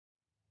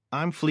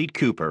I'm Fleet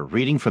Cooper,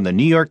 reading from the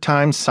New York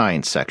Times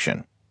Science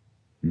section.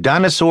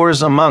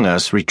 Dinosaurs Among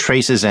Us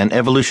Retraces an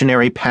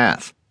Evolutionary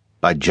Path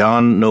by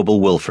John Noble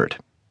Wilford.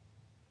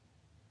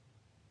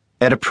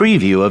 At a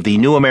preview of the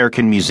New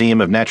American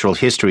Museum of Natural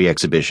History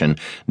exhibition,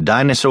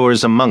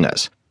 Dinosaurs Among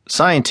Us,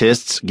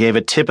 scientists gave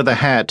a tip of the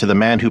hat to the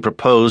man who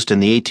proposed in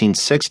the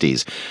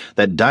 1860s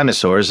that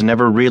dinosaurs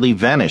never really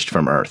vanished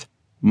from Earth.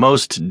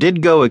 Most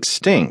did go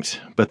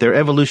extinct, but their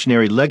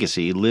evolutionary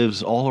legacy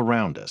lives all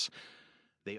around us.